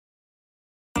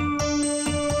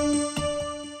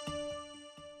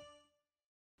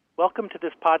Welcome to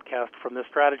this podcast from the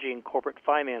Strategy and Corporate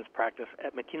Finance practice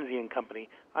at McKinsey & Company.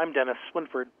 I'm Dennis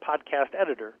Swinford, podcast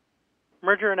editor.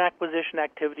 Merger and acquisition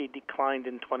activity declined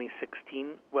in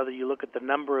 2016, whether you look at the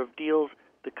number of deals,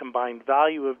 the combined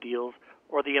value of deals,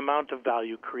 or the amount of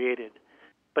value created.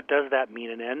 But does that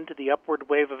mean an end to the upward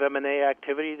wave of M&A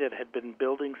activity that had been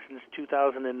building since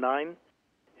 2009?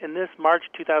 In this March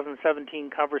 2017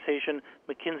 conversation,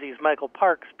 McKinsey's Michael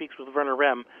Park speaks with Werner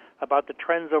Rehm about the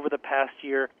trends over the past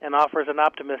year and offers an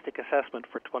optimistic assessment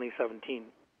for 2017.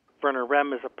 Werner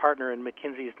Rehm is a partner in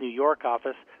McKinsey's New York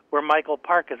office, where Michael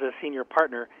Park is a senior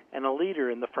partner and a leader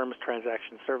in the firm's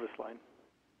transaction service line.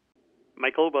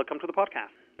 Michael, welcome to the podcast.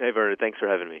 Hey, Werner, thanks for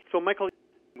having me. So, Michael,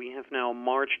 we have now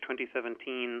March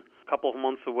 2017, a couple of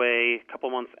months away, a couple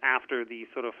of months after the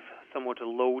sort of somewhat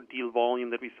low deal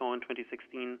volume that we saw in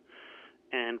 2016,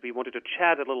 and we wanted to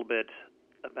chat a little bit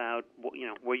about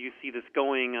where you see this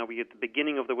going. Are we at the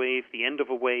beginning of the wave, the end of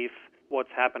a wave? What's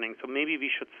happening? So maybe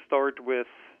we should start with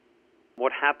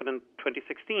what happened in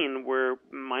 2016, where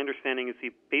my understanding is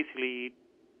we basically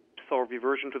saw a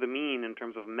reversion to the mean in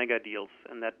terms of mega deals,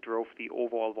 and that drove the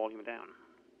overall volume down.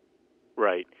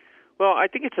 Right. Well, I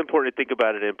think it's important to think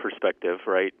about it in perspective,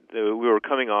 right? We were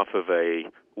coming off of a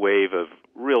wave of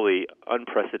really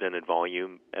unprecedented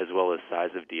volume as well as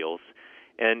size of deals.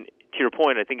 And to your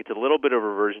point, I think it's a little bit of a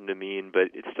reversion to mean,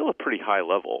 but it's still a pretty high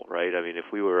level, right? I mean, if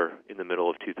we were in the middle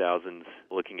of 2000s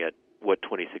looking at what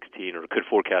 2016 or could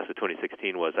forecast what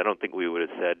 2016 was, I don't think we would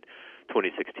have said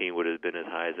 2016 would have been as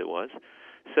high as it was.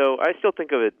 So I still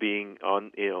think of it being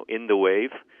in the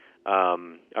wave.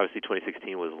 Obviously,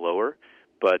 2016 was lower,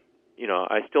 but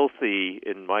I still see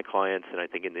in my clients and I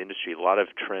think in the industry a lot of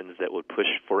trends that would push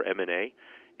for M&A,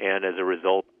 and as a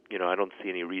result, I don't see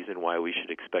any reason why we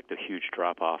should expect a huge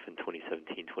drop-off in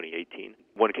 2017, 2018.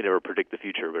 One can never predict the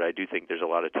future, but I do think there's a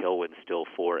lot of tailwind still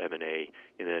for M&A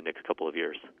in the next couple of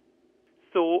years.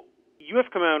 So you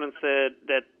have come out and said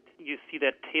that you see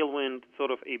that tailwind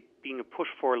sort of being a push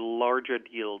for larger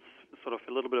deals, sort of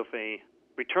a little bit of a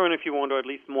return, if you want, or at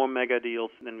least more mega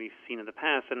deals than we've seen in the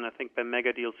past. And I think by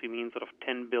mega deals, you mean sort of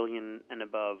 $10 billion and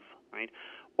above, right?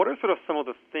 What are sort of some of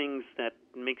the things that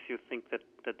makes you think that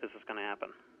this is going to happen?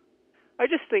 I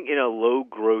just think in a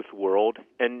low-growth world,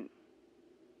 and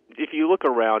if you look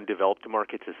around developed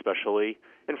markets especially,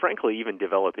 and frankly even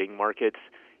developing markets,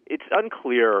 it's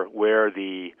unclear where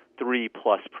the 3+%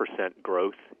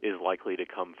 growth is likely to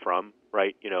come from,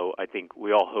 right? I think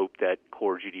we all hope that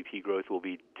core GDP growth will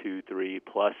be 2, 3+,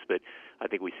 but I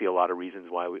think we see a lot of reasons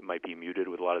why it might be muted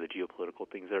with a lot of the geopolitical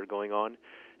things that are going on.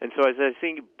 And so as I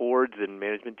think boards and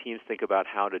management teams think about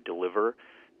how to deliver,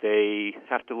 they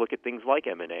have to look at things like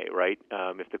M&A, right?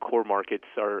 If the core markets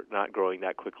are not growing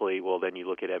that quickly, well, then you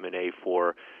look at M&A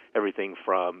for everything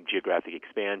from geographic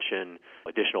expansion,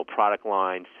 additional product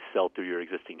lines to sell through your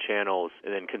existing channels,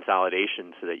 and then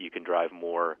consolidation so that you can drive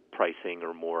more pricing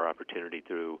or more opportunity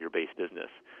through your base business.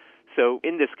 So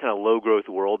in this kind of low-growth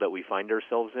world that we find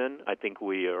ourselves in, I think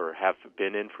we have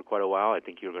been in for quite a while. I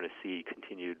think you're going to see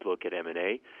continued look at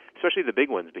M&A, especially the big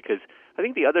ones, because I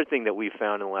think the other thing that we've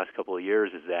found in the last couple of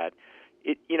years is that,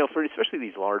 for especially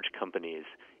these large companies,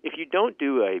 if you don't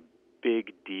do a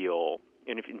big deal,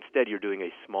 and if instead you're doing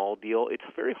a small deal, it's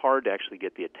very hard to actually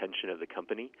get the attention of the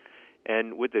company.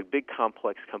 And with the big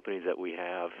complex companies that we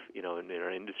have, in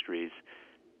our industries,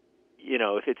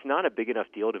 if it's not a big enough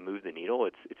deal to move the needle,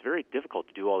 it's very difficult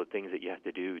to do all the things that you have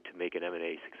to do to make an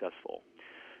M&A successful.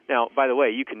 Now, by the way,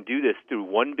 you can do this through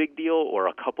one big deal or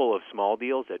a couple of small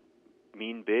deals that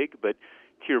mean big, but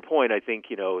to your point, I think,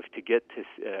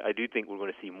 I do think we're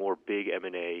going to see more big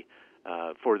M&A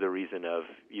for the reason of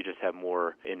you just have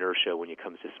more inertia when it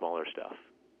comes to smaller stuff.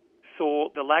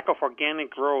 So the lack of organic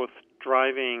growth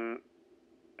driving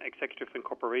executives and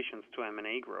corporations to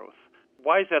M&A growth.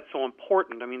 Why is that so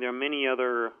important? I mean, there are many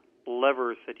other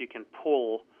levers that you can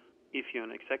pull if you're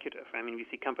an executive. I mean, we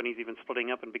see companies even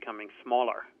splitting up and becoming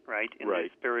smaller, right? In the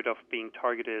spirit of being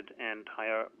targeted and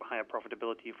higher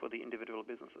profitability for the individual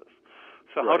businesses.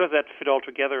 So how does that fit all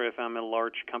together if I'm a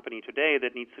large company today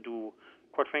that needs to do,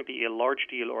 quite frankly, a large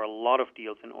deal or a lot of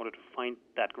deals in order to find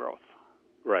that growth?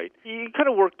 Right. You kind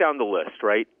of work down the list,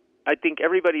 right? I think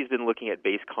everybody's been looking at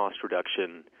base cost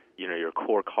reduction, your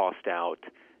core cost out,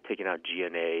 taking out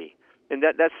G&A, and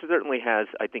that certainly has,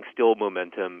 I think, still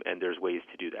momentum, and there's ways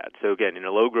to do that. So again, in a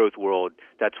low-growth world,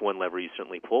 that's one lever you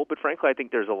certainly pull, but frankly, I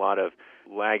think there's a lot of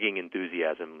lagging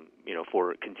enthusiasm,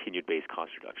 for continued base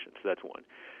cost reduction, so that's one.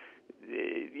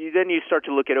 Then you start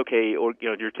to look at,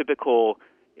 your typical,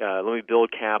 let me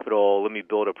build capital, let me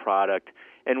build a product,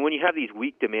 And when you have these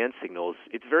weak demand signals,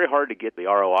 it's very hard to get the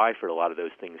ROI for a lot of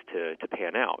those things to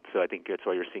pan out. So I think that's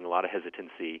why you're seeing a lot of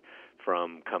hesitancy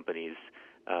from companies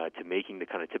to making the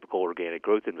kind of typical organic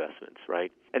growth investments,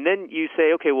 right? And then you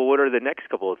say, okay, well, what are the next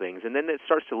couple of things? And then it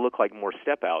starts to look like more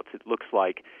step-outs. It looks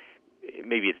like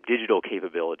maybe it's digital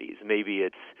capabilities. Maybe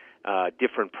it's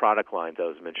different product lines I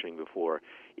was mentioning before.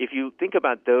 If you think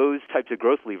about those types of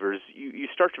growth levers, you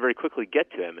start to very quickly get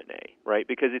to M&A, right?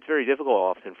 Because it's very difficult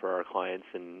often for our clients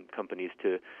and companies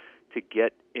to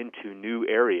get into new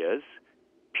areas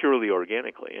purely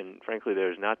organically. And frankly,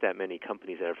 there's not that many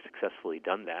companies that have successfully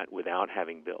done that without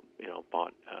having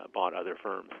bought other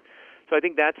firms. So I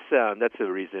think that's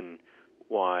the reason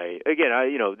why. Again,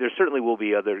 there certainly will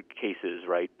be other cases,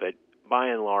 right? But by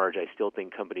and large, I still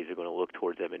think companies are going to look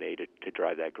towards M&A to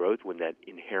drive that growth when that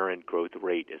inherent growth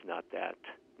rate is not that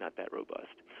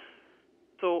robust.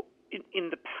 So in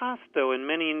the past, though, in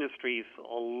many industries,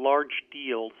 large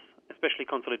deals, especially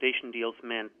consolidation deals,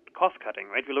 meant cost-cutting,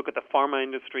 right? We look at the pharma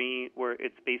industry where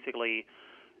it's basically,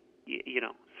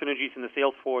 synergies in the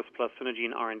sales force plus synergy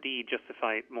in R&D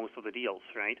justify most of the deals,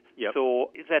 right? Yep.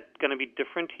 So is that going to be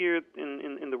different here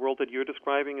in the world that you're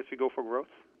describing as we go for growth?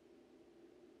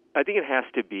 I think it has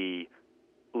to be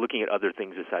looking at other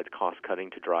things besides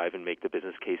cost-cutting to drive and make the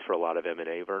business case for a lot of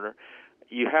M&A, Werner.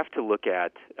 You have to look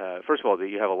at, first of all, that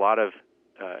you have a lot of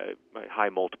high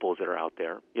multiples that are out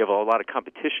there. You have a lot of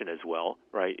competition as well,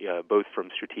 right? Both from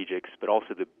strategics, but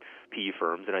also the PE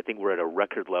firms. And I think we're at a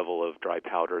record level of dry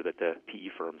powder that the PE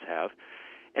firms have.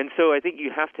 And so I think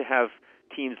you have to have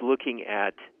teams looking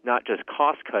at not just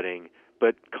cost-cutting,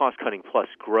 but cost-cutting plus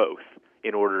growth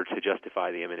in order to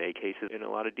justify the M&A cases in a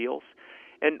lot of deals.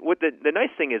 And what the nice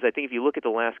thing is, I think if you look at the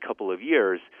last couple of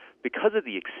years, because of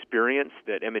the experience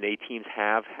that M&A teams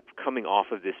have coming off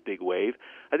of this big wave,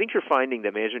 I think you're finding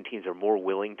that management teams are more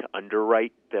willing to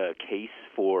underwrite the case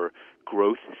for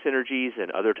growth synergies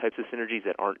and other types of synergies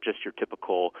that aren't just your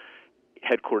typical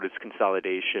headquarters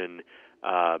consolidation,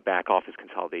 back office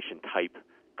consolidation type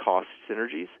cost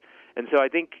synergies. And so I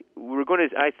think we're going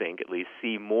to, at least,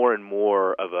 see more and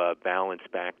more of a balance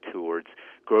back towards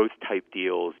growth-type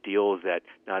deals that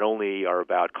not only are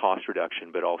about cost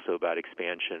reduction, but also about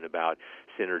expansion, about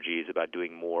synergies, about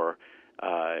doing more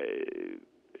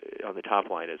on the top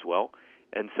line as well.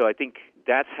 And so I think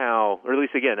that's how, or at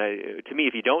least, again, to me,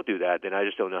 if you don't do that, then I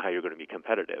just don't know how you're going to be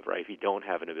competitive, right? If you don't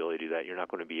have an ability to do that, you're not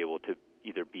going to be able to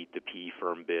either beat the PE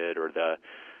firm bid or the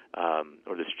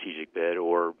strategic bid,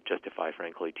 or justify,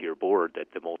 frankly, to your board that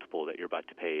the multiple that you're about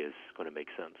to pay is going to make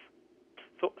sense.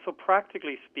 So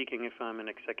practically speaking, if I'm an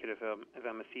executive, if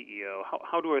I'm a CEO,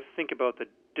 how do I think about the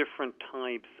different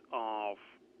types of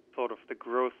sort of the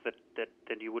growth that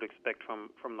you would expect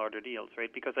from larger deals, right?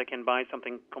 Because I can buy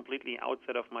something completely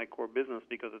outside of my core business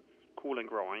because it's cool and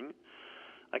growing.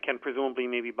 I can presumably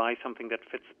maybe buy something that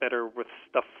fits better with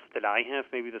stuff that I have,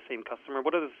 maybe the same customer.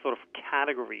 What are the sort of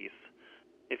categories,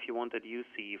 if you want, that you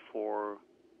see for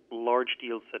large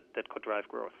deals that could drive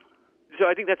growth? So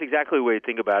I think that's exactly the way to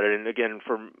think about it. And again,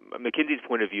 from McKinsey's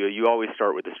point of view, you always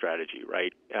start with the strategy,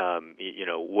 right?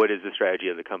 What is the strategy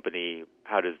of the company?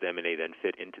 How does the M&A then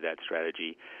fit into that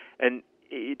strategy? And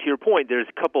to your point, there's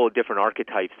a couple of different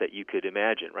archetypes that you could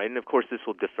imagine, right? And of course, this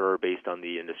will differ based on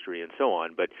the industry and so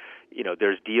on. But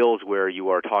there's deals where you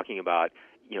are talking about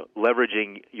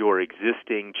leveraging your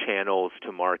existing channels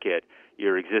to market,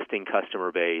 your existing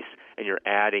customer base, and you're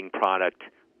adding product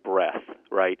breadth,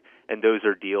 right? And those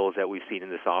are deals that we've seen in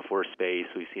the software space,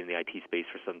 we've seen in the IT space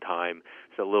for some time.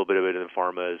 So a little bit of it in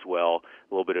pharma as well,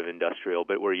 a little bit of industrial,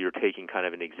 but where you're taking kind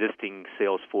of an existing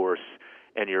sales force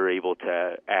and you're able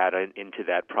to add into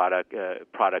that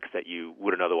products that you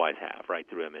wouldn't otherwise have, right,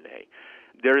 through M&A.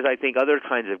 There's, I think, other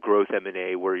kinds of growth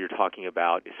M&A where you're talking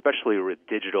about, especially with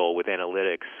digital, with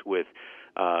analytics, with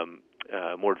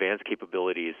more advanced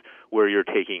capabilities, where you're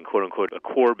taking, quote-unquote, a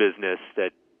core business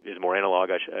that is more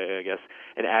analog, I guess,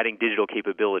 and adding digital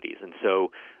capabilities. And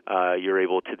so you're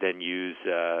able to then use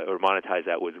or monetize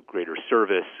that with greater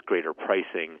service, greater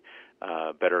pricing,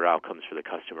 better outcomes for the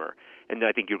customer. And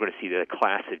I think you're going to see the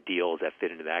class of deals that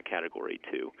fit into that category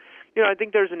too. I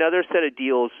think there's another set of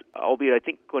deals, albeit I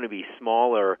think going to be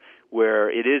smaller, where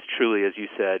it is truly, as you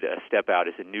said, a step out.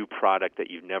 It's a new product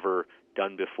that you've never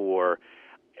done before.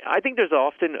 I think there's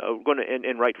often going to,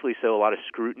 and rightfully so, a lot of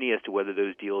scrutiny as to whether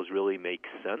those deals really make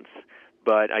sense.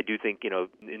 But I do think,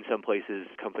 in some places,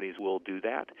 companies will do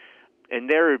that. And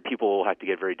there, people will have to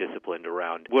get very disciplined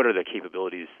around what are the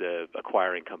capabilities the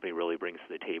acquiring company really brings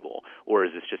to the table, or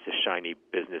is this just a shiny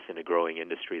business in a growing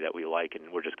industry that we like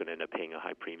and we're just going to end up paying a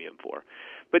high premium for?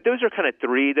 But those are kind of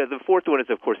three. The fourth one is,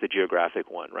 of course, the geographic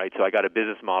one, right? So I got a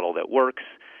business model that works.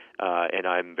 and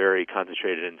I'm very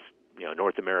concentrated in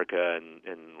North America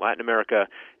and Latin America,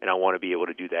 and I want to be able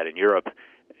to do that in Europe.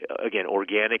 Again,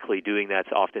 organically doing that's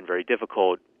often very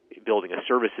difficult. Building a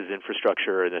services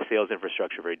infrastructure and a sales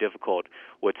infrastructure very difficult.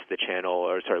 What's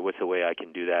the way I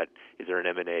can do that? Is there an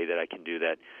M&A that I can do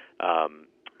that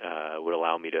would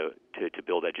allow me to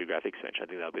build that geographic expansion? I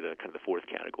think that would be the kind of the fourth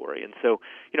category. And so,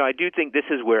 I do think this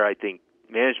is where I think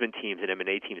management teams and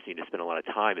M&A teams need to spend a lot of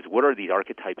time is what are these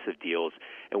archetypes of deals,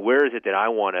 and where is it that I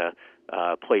want to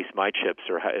place my chips,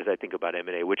 or as I think about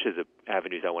M&A, which is the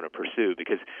avenues I want to pursue?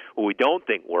 Because what we don't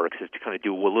think works is to kind of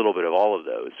do a little bit of all of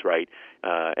those, right?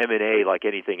 M&A, like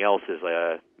anything else, is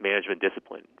a management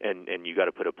discipline, and you got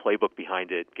to put a playbook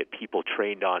behind it, get people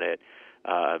trained on it,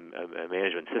 a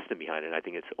management system behind it. And I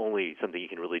think it's only something you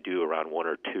can really do around one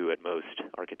or two at most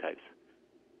archetypes.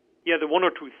 Yeah, the one or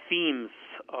two themes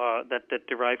that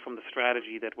derive from the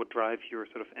strategy that would drive your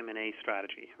sort of M&A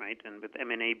strategy, right? And with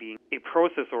M&A being a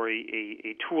process or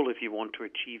a tool if you want to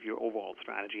achieve your overall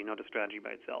strategy, not a strategy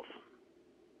by itself.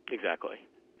 Exactly.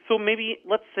 So maybe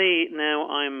let's say now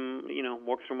I'm,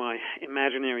 walk through my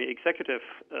imaginary executive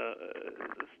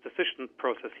decision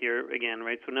process here again,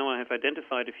 right? So now I have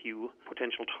identified a few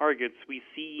potential targets. We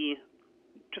see,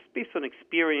 just based on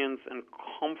experience and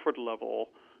comfort level,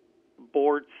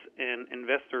 boards and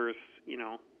investors,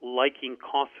 liking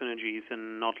cost synergies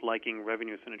and not liking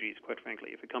revenue synergies, quite frankly.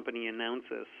 If a company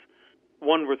announces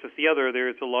one versus the other,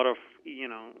 there's a lot of,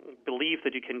 belief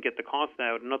that you can get the cost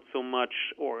out, not so much,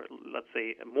 or let's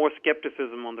say more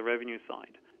skepticism on the revenue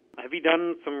side. Have you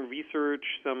done some research,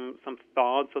 some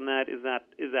thoughts on that? Is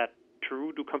that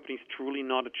true? Do companies truly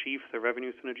not achieve the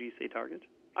revenue synergies they target?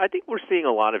 I think we're seeing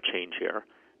a lot of change here.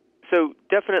 So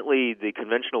definitely the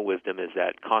conventional wisdom is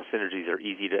that cost synergies are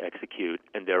easy to execute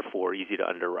and therefore easy to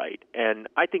underwrite. And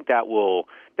I think that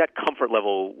comfort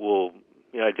level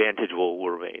advantage will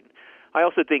remain. I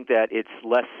also think that it's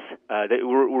less, that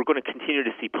we're going to continue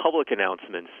to see public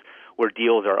announcements where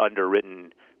deals are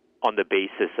underwritten on the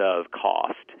basis of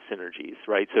cost synergies,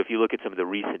 right? So if you look at some of the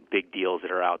recent big deals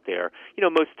that are out there,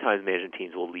 most times management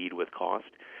teams will lead with cost.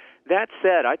 That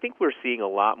said, I think we're seeing a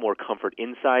lot more comfort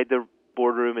inside the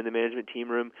boardroom and the management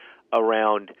team room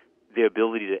around the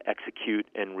ability to execute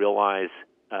and realize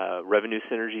revenue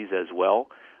synergies as well.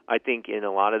 I think in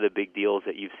a lot of the big deals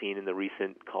that you've seen in the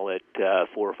recent, call it 4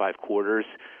 or 5 quarters,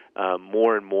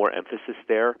 more and more emphasis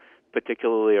there,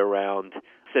 particularly around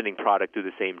sending product through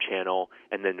the same channel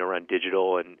and then around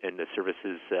digital and the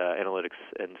services, analytics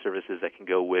and services that can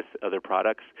go with other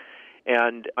products.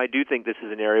 And I do think this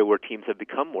is an area where teams have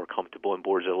become more comfortable and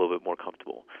boards are a little bit more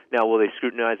comfortable. Now, will they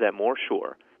scrutinize that more?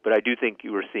 Sure. But I do think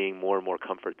you are seeing more and more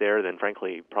comfort there than,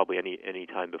 frankly, probably any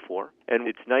time before. And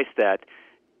it's nice that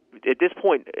at this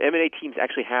point, M&A teams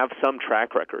actually have some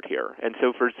track record here. And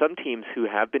so for some teams who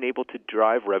have been able to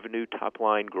drive revenue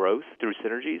top-line growth through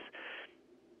synergies,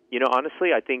 honestly,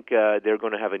 I think they're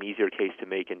going to have an easier case to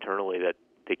make internally that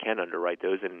they can underwrite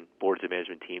those, and boards and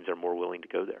management teams are more willing to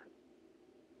go there.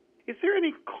 Is there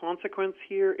any consequence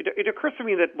here? It occurs to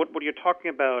me that what you're talking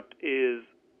about is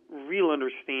real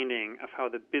understanding of how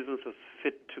the businesses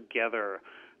fit together,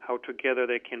 how together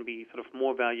there can be sort of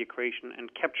more value creation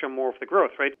and capture more of the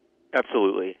growth, right?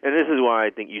 Absolutely. And this is why I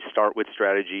think you start with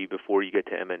strategy before you get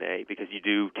to M&A, because you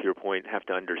do, to your point, have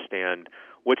to understand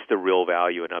what's the real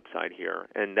value and upside here.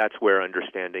 And that's where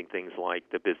understanding things like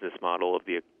the business model of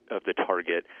the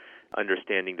target,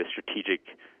 understanding the strategic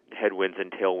headwinds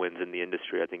and tailwinds in the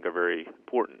industry, I think are very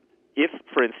important. If,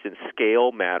 for instance,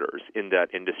 scale matters in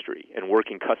that industry and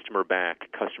working customer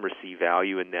back, customers see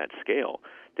value in that scale,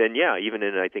 then yeah, even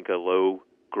in, I think, a low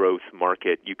growth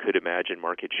market, you could imagine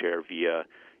market share via,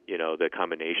 the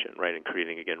combination, right, and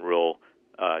creating, again, real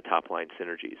top-line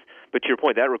synergies. But to your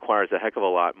point, that requires a heck of a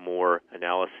lot more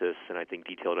analysis and, I think,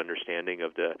 detailed understanding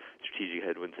of the strategic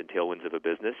headwinds and tailwinds of a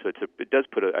business. So it does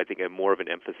put, I think, more of an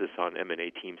emphasis on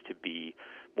M&A teams to be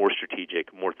more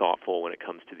strategic, more thoughtful when it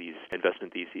comes to these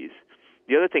investment theses.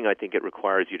 The other thing I think it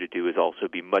requires you to do is also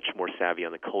be much more savvy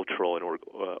on the cultural and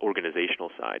organizational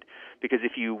side. Because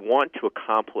if you want to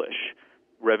accomplish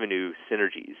revenue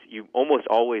synergies, you almost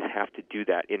always have to do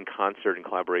that in concert and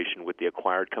collaboration with the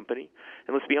acquired company.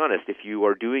 And let's be honest, if you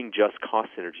are doing just cost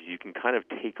synergies, you can kind of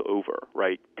take over,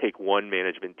 right? Take one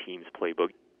management team's playbook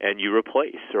and you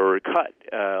replace or cut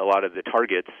a lot of the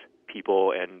targets,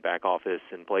 people, and back office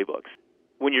and playbooks.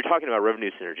 When you're talking about revenue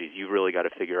synergies, you've really got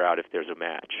to figure out if there's a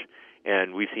match.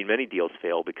 And we've seen many deals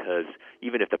fail because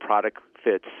even if the product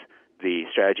fits, the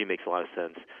strategy makes a lot of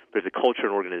sense, but if the culture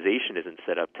and organization isn't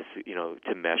set up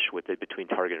to mesh with it between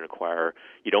target and acquirer,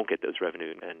 you don't get those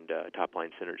revenue and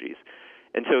top-line synergies.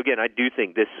 And so, again, I do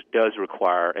think this does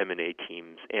require M&A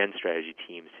teams and strategy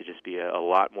teams to just be a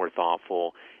lot more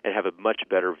thoughtful and have a much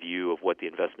better view of what the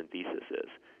investment thesis is.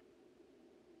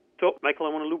 So, Michael, I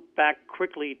want to loop back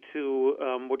quickly to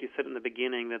what you said in the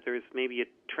beginning, that there's maybe a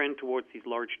trend towards these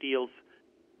large deals.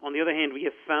 On the other hand, we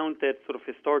have found that sort of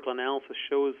historical analysis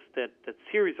shows that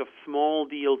series of small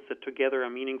deals that together are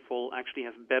meaningful actually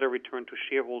have better return to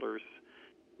shareholders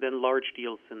than large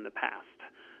deals in the past.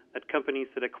 That companies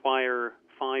that acquire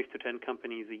 5 to 10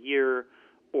 companies a year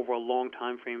over long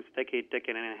time frames, decade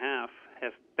and a half,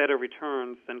 have better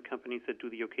returns than companies that do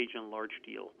the occasional large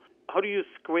deal. How do you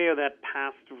square that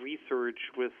past research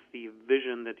with the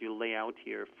vision that you lay out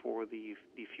here for the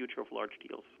future of large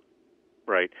deals?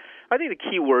 Right. I think the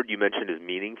key word you mentioned is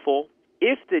meaningful.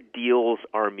 If the deals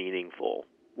are meaningful,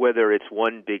 whether it's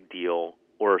one big deal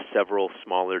or several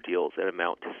smaller deals that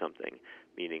amount to something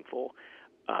meaningful,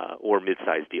 or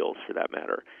mid-sized deals for that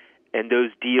matter, and those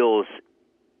deals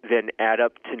then add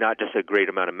up to not just a great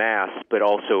amount of mass, but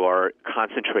also are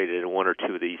concentrated in one or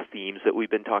two of these themes that we've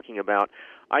been talking about,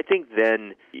 I think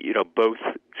then, both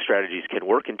strategies can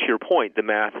work. And to your point, the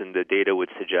math and the data would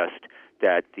suggest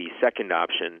that the second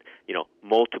option,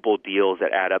 multiple deals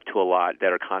that add up to a lot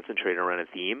that are concentrated around a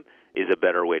theme, is a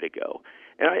better way to go.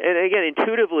 And again,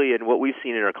 intuitively, in what we've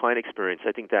seen in our client experience,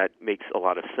 I think that makes a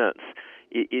lot of sense.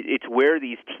 It's where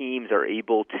these teams are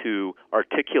able to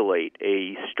articulate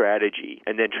a strategy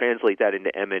and then translate that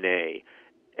into M&A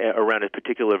around a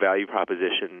particular value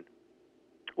proposition,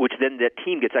 which then that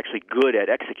team gets actually good at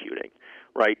executing,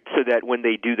 right? So that when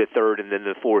they do the third and then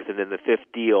the fourth and then the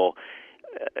fifth deal,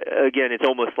 again, it's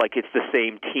almost like it's the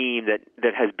same team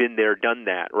that has been there, done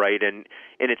that, right? And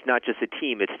it's not just a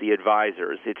team; it's the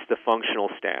advisors, it's the functional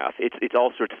staff, it's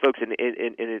all sorts of folks, and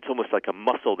it's almost like a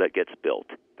muscle that gets built.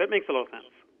 That makes a lot of sense.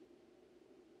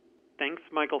 Thanks,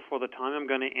 Michael, for the time. I'm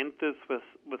going to end this with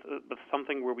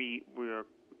something where we're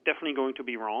definitely going to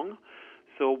be wrong.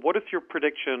 So, what is your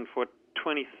prediction for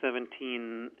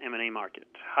 2017 M&A market?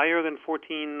 Higher than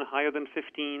 14, higher than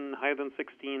 15, higher than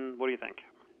 16? What do you think?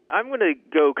 I'm going to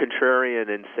go contrarian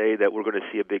and say that we're going to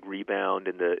see a big rebound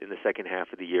in the second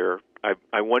half of the year.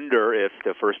 I wonder if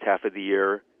the first half of the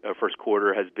year, first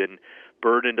quarter, has been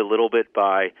burdened a little bit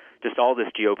by just all this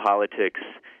geopolitics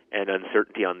and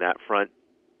uncertainty on that front,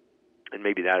 and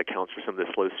maybe that accounts for some of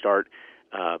the slow start.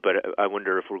 But I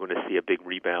wonder if we're going to see a big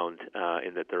rebound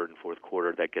in the third and fourth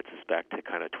quarter that gets us back to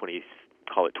kind of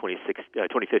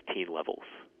 2015 levels.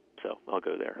 So I'll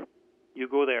go there. You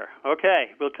go there.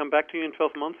 Okay. We'll come back to you in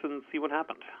 12 months and see what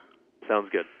happened. Sounds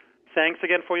good. Thanks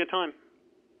again for your time.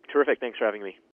 Terrific. Thanks for having me.